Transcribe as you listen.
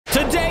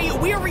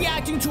We are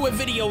reacting to a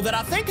video that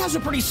I think has a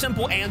pretty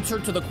simple answer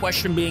to the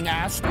question being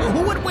asked.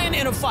 Who would win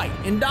in a fight,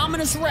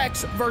 Indominus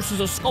Rex versus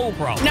a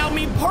Skullcrawler? Now,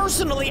 me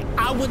personally,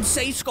 I would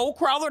say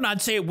Skullcrawler, and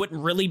I'd say it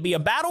wouldn't really be a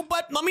battle,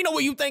 but let me know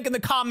what you think in the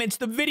comments.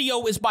 The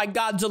video is by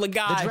Godzilla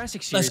Guy. The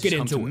Jurassic series Let's get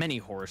into it. Many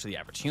horrors to the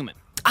average human.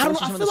 I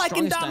feel like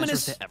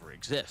Indominus to ever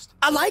exist.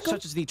 I like them,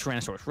 such as the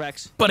Tyrannosaurus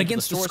Rex, but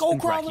against the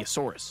Skullcrawler,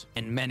 Brachiosaurus,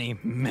 and many,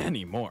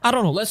 many more. I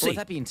don't know. Let's see. With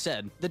that being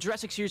said, the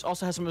Jurassic series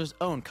also has some of his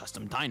own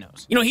custom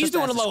dinos. You know, he's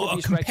doing a little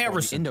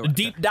comparison, a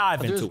deep dive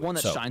into it. There's one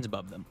that shines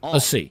above them all.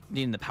 Let's see.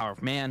 Needing the power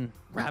of man,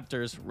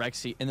 raptors,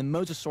 Rexy, and the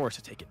Mosasaurus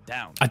to take it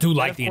down. I do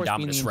like the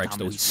Indominus Rex,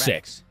 though. He's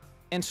sick.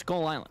 And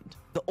Skull Island,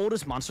 the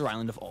oldest monster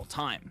island of all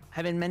time,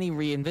 having many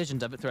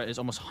re-envisions of it throughout its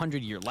almost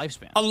 100-year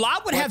lifespan. A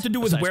lot would have to do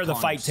with where the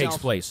fight takes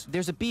place.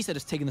 There's a beast that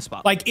has taken the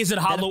spotlight. Like, is it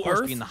Hollow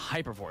Earth? Being the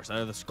hypervores that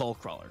are the skull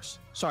crawlers.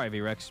 Sorry,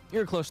 V-Rex,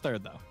 you're a close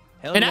third though.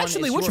 And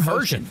actually, which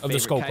version of the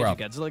Skullcrawler?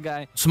 Godzilla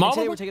guy. Small.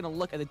 Today we're taking a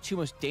look at the two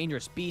most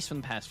dangerous beasts from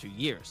the past few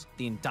years: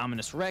 the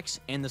Indominus Rex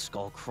and the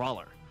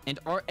Skullcrawler. And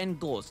our end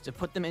goal is to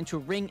put them into a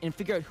ring and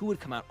figure out who would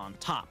come out on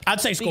top.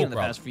 I'd say Skullcrawler. In the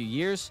past few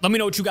years. Let me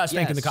know what you guys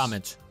think in the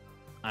comments.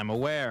 I'm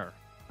aware.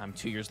 I'm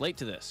 2 years late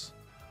to this,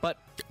 but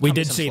we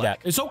did see that.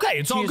 It's okay.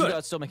 It's all good. 2 years ago, I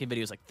was still making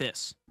videos like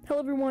this. Hello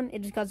everyone,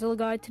 it is Godzilla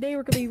Guy. Today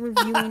we're going to be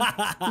reviewing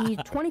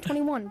the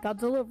 2021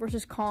 Godzilla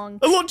vs. Kong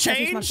a little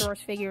change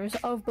figures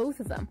of both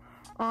of them.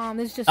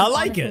 This is just an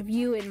honest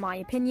review in my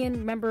opinion.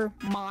 Remember,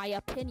 my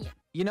opinion.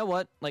 You know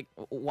what? Like,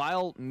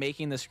 while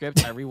making the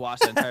script, I rewatched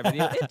the entire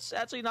video. It's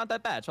actually not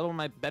that bad. It's probably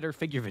one of my better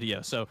figure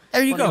videos. So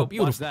there you go.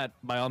 Watch that.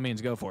 By all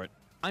means, go for it.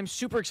 I'm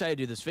super excited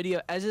to do this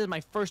video, as it is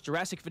my first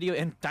Jurassic video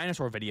and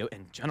dinosaur video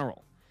in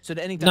general. So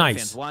to any dino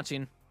fans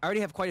watching, I already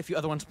have quite a few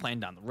other ones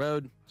planned down the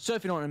road. So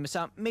if you don't want to miss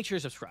out, make sure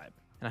to subscribe.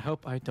 And I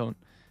hope I don't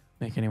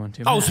make anyone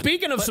too mad. Oh,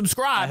 speaking of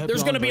subscribe,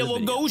 there's going to be a little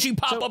Goji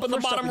pop up in the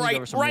bottom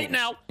right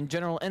now. In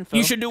general info,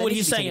 you should do what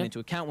he's saying into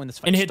account when this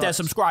fight and hit that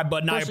subscribe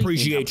button. I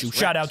appreciate you.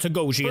 Shout out to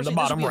Goji in the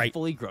bottom right.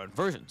 Fully grown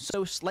version,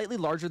 so slightly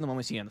larger than what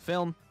we see in the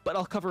film, but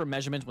I'll cover a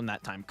measurement when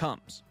that time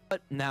comes.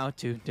 But now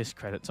to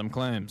discredit some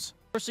claims.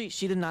 Firstly,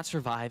 she did not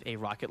survive a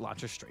rocket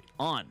launcher straight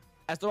on,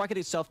 as the rocket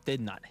itself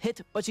did not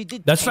hit, but she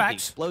did take the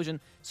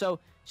explosion, so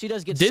she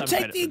does get some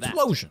credit for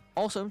that.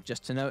 Also,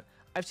 just to note,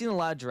 I've seen a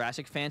lot of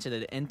Jurassic fans say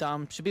that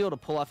Indom should be able to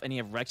pull off any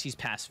of Rexy's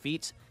past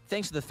feats,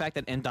 thanks to the fact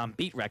that Indom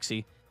beat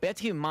Rexy, but you have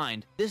to keep in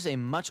mind, this is a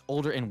much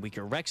older and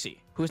weaker Rexy,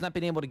 who has not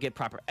been able to get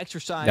proper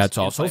exercise. That's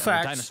also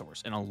facts.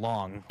 Dinosaurs in a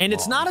long, and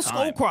it's not a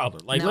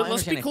Skullcrawler. Like,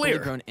 let's be clear. A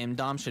fully grown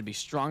Indom should be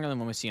stronger than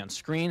what we see on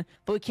screen,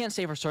 but we can't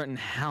say for certain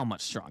how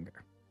much stronger.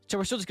 So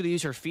we're still just going to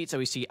use her feats that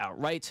we see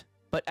outright,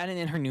 but adding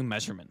in her new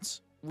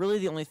measurements. Really,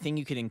 the only thing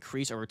you could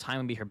increase over time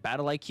would be her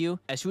battle IQ,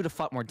 as she would have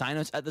fought more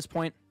dinos at this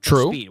point.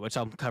 True. Speed, which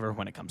I'll cover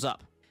when it comes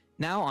up.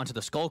 Now onto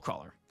the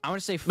Skullcrawler. I want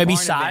to say maybe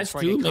size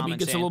too. Maybe he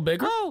gets a little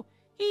bigger. Oh,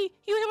 he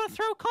was able to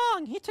throw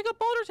Kong. He took a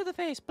boulder to the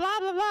face. Blah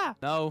blah blah.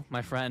 No,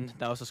 my friend,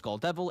 that was the Skull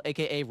Devil,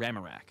 aka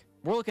Ramarak.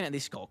 We're looking at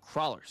these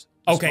Skullcrawlers.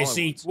 Okay,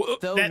 see,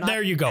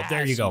 there you go.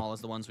 There you go. Small as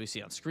the ones we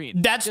see on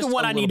screen. That's the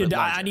one I needed.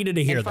 I needed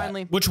to hear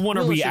that. Which one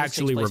are we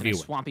actually reviewing?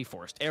 Swampy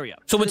forest area.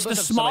 So it's the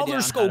smaller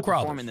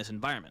Skullcrawler. Perform in this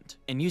environment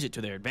and use it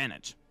to their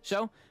advantage.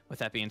 So, with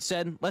that being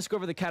said, let's go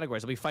over the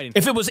categories they'll be fighting for.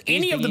 If it was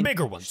any of the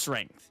bigger ones,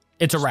 strength,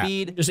 it's a wrap.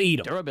 Speed, just eat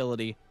them.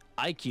 Durability,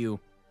 IQ,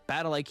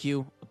 battle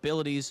IQ,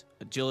 abilities,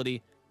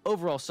 agility,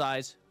 overall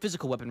size,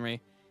 physical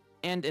weaponry,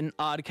 and an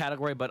odd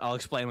category, but I'll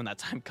explain when that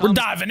time comes. We're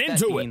diving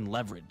into it.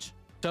 Leverage.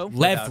 So,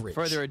 without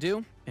further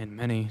ado, in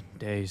many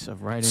days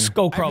of writing,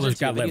 Skullcrawler's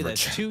got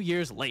leverage. 2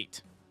 years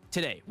late.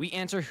 Today, we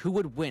answer who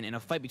would win in a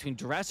fight between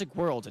Jurassic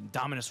World's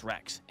Indominus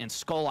Rex and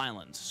Skull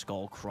Island's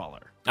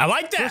Skullcrawler. I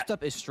like that. First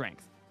up is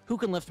strength. Who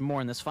can lift more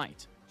in this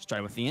fight?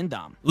 Starting with the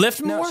Indom.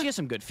 Lift more? She has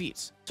some good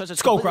feats, such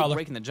as Skullcrawler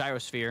breaking the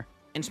gyrosphere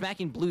and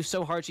smacking Blue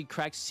so hard she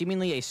cracks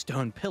seemingly a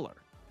stone pillar.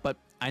 But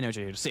I know what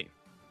you're here to see.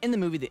 In the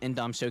movie, the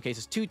Indom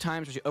showcases 2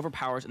 times where she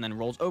overpowers and then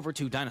rolls over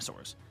 2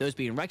 dinosaurs, those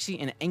being Rexy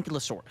and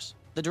Ankylosaurus.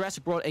 The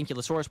Jurassic World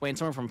Ankylosaurus weighing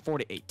somewhere from 4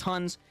 to 8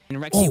 tons, and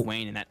Rexy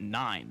weighing in at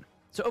 9.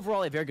 So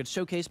overall, a very good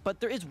showcase, but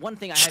there is one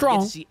thing I have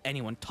yet to see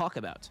anyone talk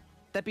about.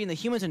 That being the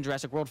humans in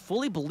Jurassic World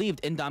fully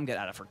believed Indom got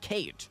out of her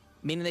cage,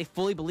 meaning they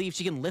fully believe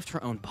she can lift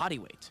her own body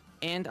weight.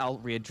 And I'll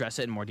readdress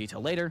it in more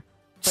detail later.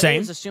 But it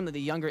is assumed that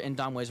the younger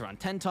Indom weighs around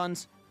 10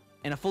 tons,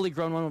 and a fully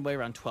grown one would weigh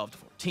around 12 to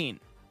 14.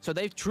 So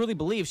they truly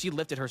believe she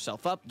lifted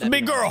herself up. That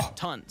big girl.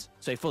 Tons.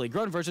 So a fully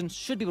grown version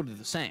should be able to do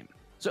the same.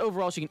 So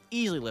overall, she can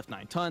easily lift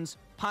 9 tons,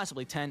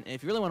 possibly 10, and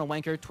if you really want to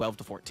wank her, 12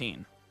 to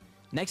 14.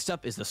 Next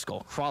up is the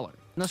Skullcrawler.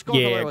 And the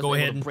Skullcrawler was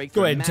able to break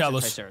through a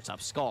massive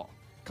Triceratops skull,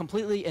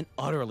 completely and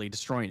utterly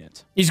destroying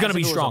it. He's going to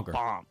be stronger.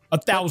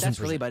 1,000%. That's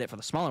really about it for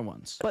the smaller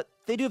ones. But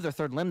they do have their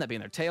third limb, that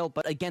being their tail.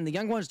 But again, the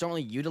young ones don't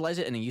really utilize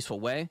it in a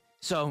useful way.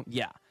 So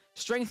yeah,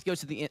 strength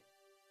goes to the...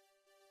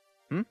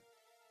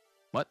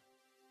 What?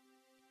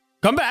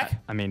 Come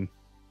back. I mean,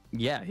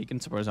 yeah, he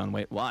can support his own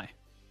weight. Why?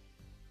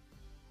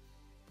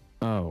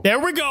 Oh. There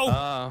we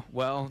go.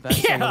 Well,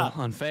 that's a little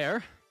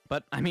unfair.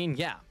 But I mean,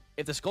 yeah.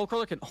 If the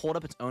Skullcrawler can hold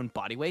up its own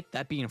body weight,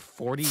 that being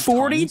 40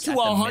 tons to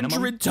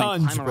 100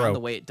 tons, climb bro. around the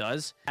way it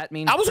does, that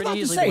means I was pretty about to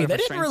easily say, whatever that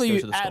didn't strength really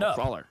goes to the add up.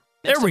 Skullcrawler.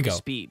 There Next we up is go.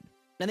 Speed.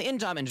 Now, the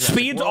Indom in Jurassic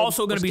Speed's World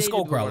also going was to be stated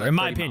to go Skullcrawler, at in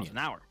my 30 miles opinion. an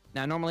hour.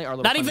 Now, normally our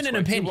little Not even an Cubla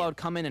opinion. would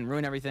come in and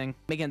ruin everything,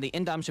 making the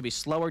Indom should be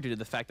slower due to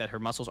the fact that her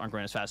muscles aren't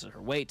growing as fast as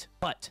her weight,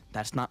 but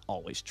that's not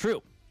always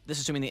true. This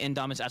is assuming the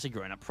Indom is actually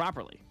growing up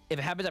properly. If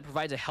a habitat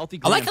provides a healthy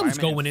growing like how it's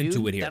environment going and food,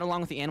 into it here. that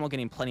along with the animal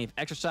getting plenty of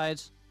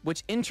exercise,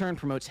 which in turn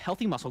promotes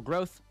healthy muscle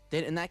growth,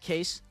 then in that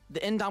case, the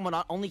Indom will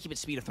not only keep its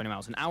speed of 30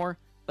 miles an hour,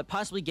 but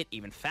possibly get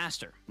even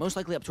faster, most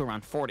likely up to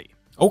around 40.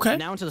 Okay.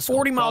 Now into the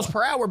 40 miles Skullcrawler.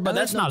 per hour, but Now,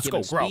 that's there's no not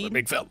given Skullcrawler, speed,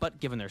 big fella. But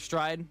given their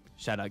stride,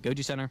 shout out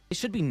Goji Center, it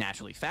should be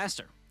naturally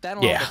faster. That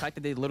along with the fact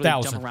that they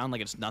literally jump around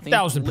like it's nothing,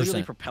 1000%.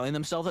 literally propelling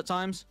themselves at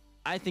times,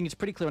 I think it's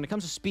pretty clear when it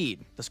comes to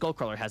speed, the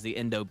Skullcrawler has the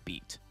Indo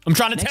beat. I'm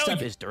trying to Next tell up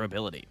you. is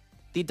durability.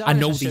 The I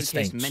know Indominus has these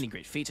showcased things. many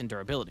great feats in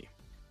durability.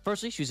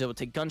 Firstly, she was able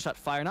to take gunshot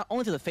fire not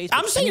only to the face,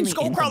 I'm but saying seemingly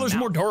into the Skullcrawler's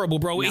more mouth. durable,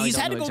 bro. Now, we He's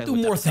don't had to know go exactly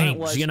through what more that stunt things,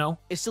 was. you know?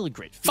 It's still a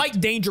great feat.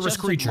 Fight dangerous Just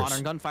took creatures.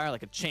 modern gunfire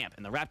like a champ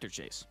in the raptor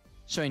chase,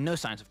 showing no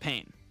signs of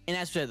pain. And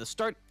as we said at the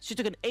start, she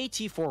took an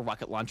AT-4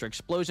 rocket launcher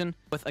explosion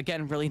with,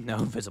 again, really no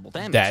visible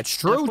damage. That's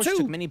true, and of course, too. She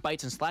took many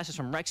bites and slashes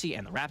from Rexy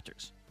and the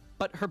raptors.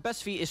 But her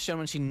best feat is shown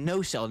when she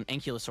no-celled an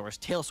Ankylosaurus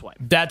tail swipe.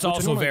 That's which would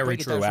also normally very break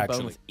it down true, to bone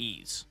actually. with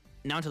ease.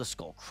 Now to the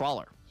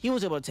Skullcrawler. He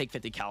was able to take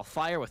 50 cal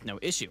fire with no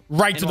issue.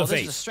 Right And to the while this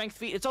face. is a strength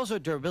feat, it's also a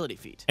durability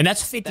feat. And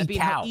that's 50 That being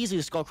how cal. easily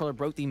the Skullcrawler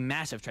broke the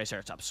massive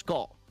Triceratops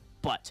skull.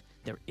 But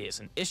there is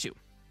an issue.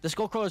 The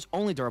Skullcrawler is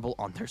only durable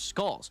on their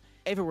skulls.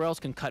 Everywhere else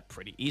can cut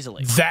pretty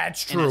easily.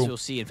 That's And as true. you'll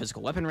see in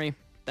physical weaponry,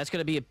 that's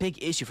going to be a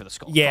big issue for the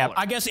Skullcrawler. Yeah,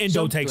 I guess Indo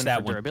So, takes going that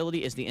for one.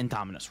 durability is the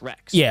Indominus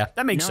Rex. Yeah,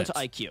 that makes now sense. to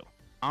IQ.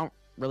 I don't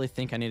really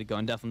think I need to go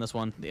in depth on this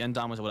one. The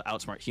Indom was able to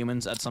outsmart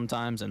humans at some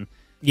times, and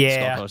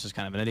Yeah. the Skullcrawler's just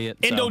kind of an idiot.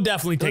 Indo so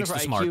definitely going takes for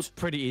the IQ smarts.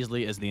 pretty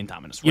easily is the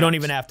Indominus Rex. You don't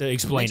even have to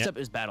explain Next it. up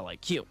is battle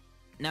IQ.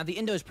 Now, the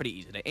Indo is pretty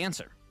easy to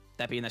answer.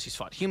 That being that she's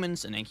fought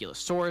humans, an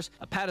Ankylosaurus,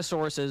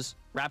 Apatosauruses,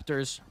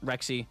 raptors,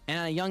 Rexy, and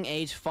at a young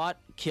age fought,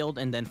 killed,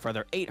 and then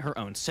further ate her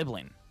own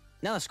sibling.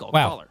 Now the Skullcrawler.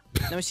 Wow.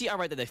 Now we see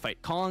outright that they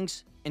fight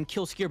Kongs and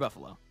kill Skier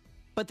Buffalo.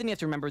 But then you have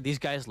to remember these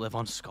guys live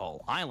on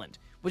Skull Island,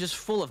 which is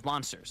full of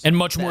monsters. And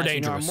much more that, as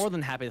you know, dangerous. are more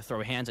than happy to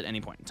throw hands at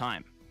any point in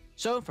time.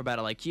 So, for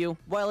battle IQ,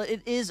 while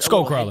it is a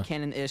Skullcrawler.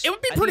 canon-ish, It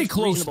would be I think pretty it's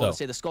close, reasonable though. to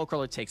say the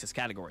Skullcrawler takes this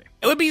category.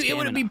 It would be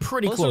Stamina.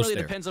 pretty Well, close This really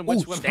there. depends on which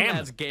Ooh, one stamina.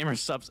 has gamer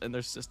subs in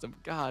their system.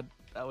 God,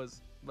 that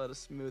was about as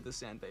smooth as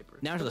sandpaper.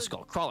 Now to the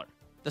Skullcrawler.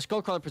 The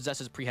Skullcrawler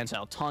possesses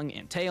prehensile tongue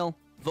and tail,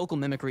 vocal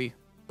mimicry,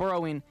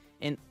 burrowing,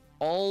 and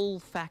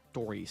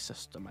olfactory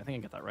system. I think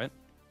I got that right.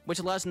 Which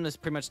allows them to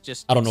pretty much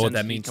just I don't know what sense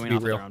that heat means, to coming be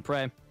off of real. their own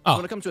prey. Oh.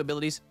 When it comes to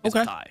abilities, it's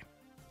Okay. tie.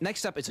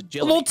 Next up is A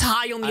agility. little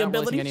tie on the I don't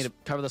really think I abilities. need to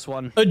cover this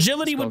one.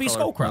 Agility would be runs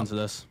Skullcrawler. to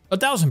this.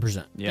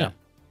 1000%. Yeah.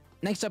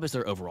 Next up is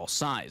their overall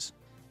size.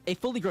 A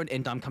fully grown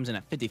Indom comes in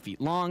at 50 feet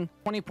long,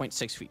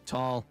 20.6 feet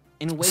tall,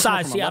 and weighs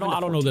Size. from See, I 11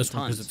 to don't know 14 this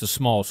one because tons. it's a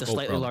small The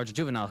slightly Skullcrawler. larger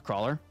juvenile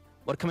crawler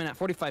would come in at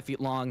 45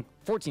 feet long,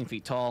 14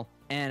 feet tall,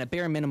 and a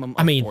bare minimum of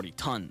I mean, 40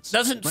 tons.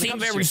 doesn't When it seem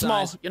comes to very sheer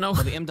small, size, you know?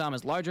 While the Indom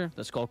is larger,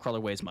 the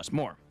Skullcrawler weighs much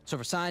more. So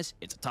for size,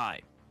 it's a tie.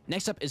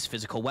 Next up is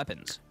physical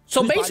weapons.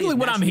 So whose body basically is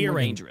what I'm naturally more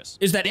hearing dangerous.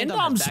 is that The Indom has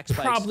Indom's back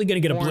spikes, probably gonna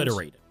get horns,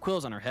 obliterated.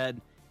 Quills on her head,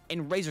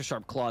 and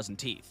razor-sharp claws and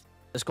teeth.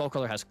 The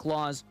Skullcrawler has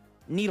claws,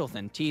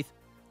 needle-thin teeth,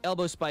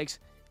 elbow spikes,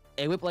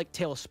 a whip-like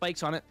tail with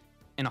spikes on it,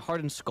 and a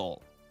hardened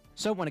skull.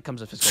 So when it comes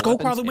to physical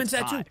Skullcrawler weapons, wins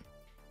it's that too. tied.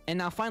 And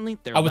now finally,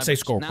 their I would say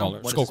leverage. Now, Skullcrawler.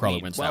 what does this Skullcrawler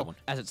mean? wins that Well, one.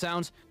 as it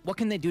sounds, what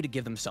can they do to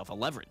give themselves a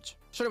leverage?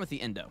 Starting with the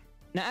Indo.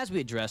 Now, as we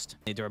addressed,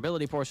 the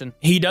durability portion,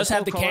 He does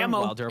have the Skullcrawler,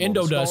 camo. while durable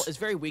Indo in the skull, does. is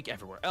very weak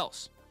everywhere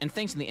else. And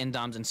thanks to the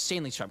Indom's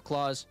insanely sharp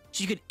claws,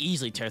 she could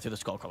easily tear through the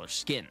Skullcrawler's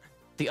skin.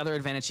 The other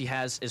advantage she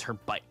has is her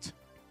bite,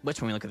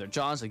 which when we look at their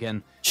jaws,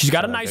 again, She's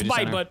got a shout out nice Goji bite,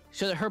 Center, but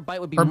show that her bite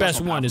would be her much best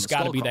more one powerful has than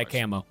got to be that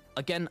Skullcrawler's. camo.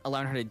 Again,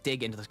 allowing her to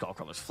dig into the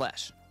Skullcrawler's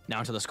flesh.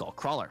 Now to the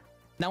Skullcrawler.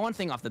 Now, one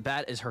thing off the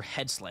bat is her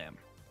head slam.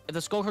 If the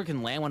Skullcrawler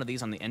can land one of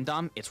these on the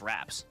Indom, it's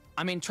wraps.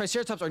 I mean,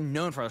 Triceratops are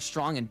known for how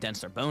strong and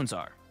dense their bones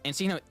are. And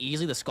seeing how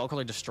easily the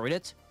Skullcrawler destroyed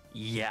it,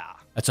 yeah.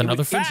 That's it another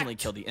would fact. instantly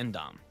kill the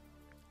Indom.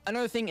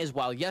 Another thing is,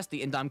 while yes,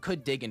 the Indom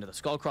could dig into the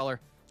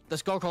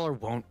Skullcrawler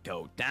won't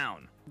go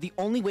down. The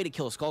only way to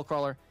kill a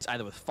Skullcrawler is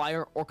either with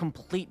fire or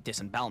complete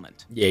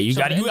disembowelment. Yeah, you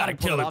So gotta- if you the gotta Indom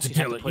pulled kill it off, to she'd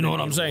have kill it, put you know in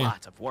what I'm a saying?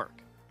 lot of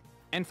work.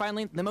 And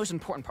finally, the most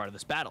important part of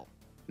this battle,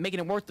 making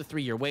it worth the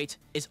 3-year wait,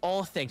 is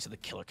all thanks to the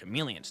killer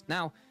chameleons.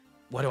 Now,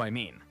 what do I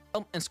mean?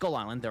 Well, in Skull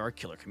Island, there are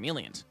killer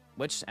chameleons,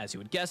 which, as you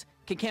would guess,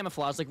 can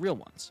camouflage like real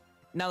ones.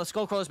 Now, the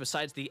Skullcrawlers,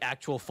 besides the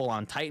actual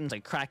full-on titans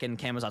like Kraken,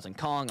 Camozots, and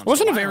Kong, on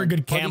Wasn't Skull a very Island,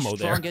 good are camo the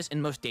there. strongest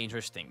and most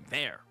dangerous thing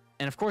there.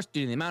 And of course,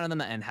 due to the amount of them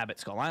that inhabit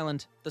Skull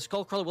Island, the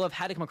Skullcrawler will have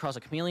had to come across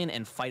a chameleon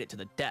and fight it to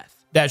the death.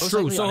 That's Most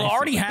true. likely So on a I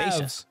already frequent have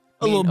basis,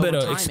 a little meaning bit over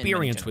of time and many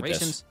experience with this.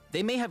 generations,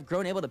 They may have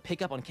grown able to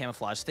pick up on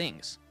camouflage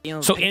things. You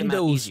know, So pick them out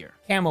Indo's easier.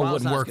 camo While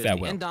it's wouldn't not as work good that as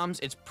well. the Indom's,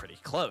 it's pretty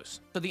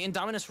close. So the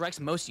Indominus Rex's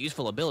most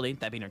useful ability,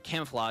 that being her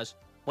camouflage,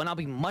 will now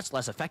be much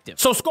less effective.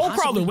 So Skullcrawler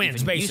possibly wins,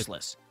 even basically.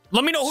 useless.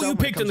 Let me know who So you when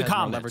it picked in comes the to having more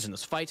comments. leverage in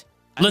this fight,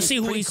 I Let's think see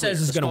who pretty he says clear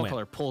is the gonna win.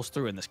 Skullcrawler pulls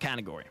through in this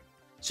category.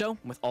 So,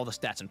 with all the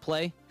stats in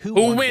play, who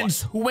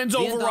wins? What? Who wins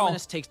overall? The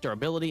Indominus takes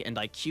durability and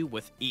IQ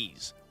with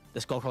ease. The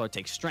Skullcrawler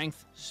takes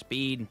strength,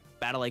 speed,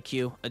 battle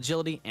IQ,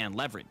 agility, and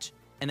leverage.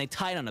 And they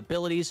tie it on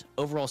abilities,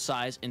 overall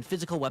size, and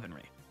physical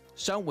weaponry.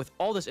 So, with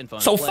all this info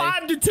in play,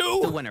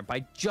 5-2? the winner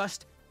by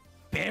just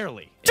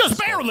barely. Just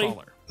barely?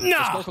 Nah. The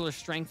Skullcrawler's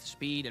strength,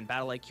 speed, and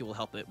battle IQ will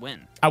help it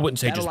win. I wouldn't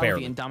say just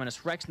barely. The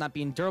Indominus Rex not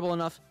being durable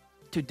enough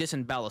to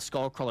disembowel a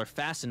Skullcrawler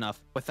fast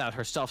enough without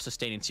herself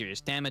sustaining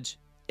serious damage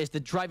is the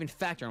driving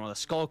factor in why the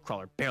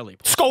Skullcrawler barely.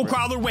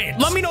 Skullcrawler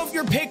wins. Let me know if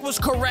your pick was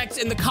correct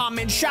in the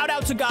comments. Shout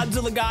out to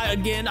Godzilla Guy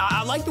again.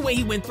 I like the way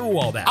he went through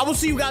all that. I will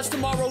see you guys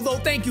tomorrow, though.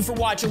 Thank you for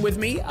watching with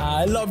me.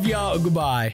 I love y'all. Goodbye.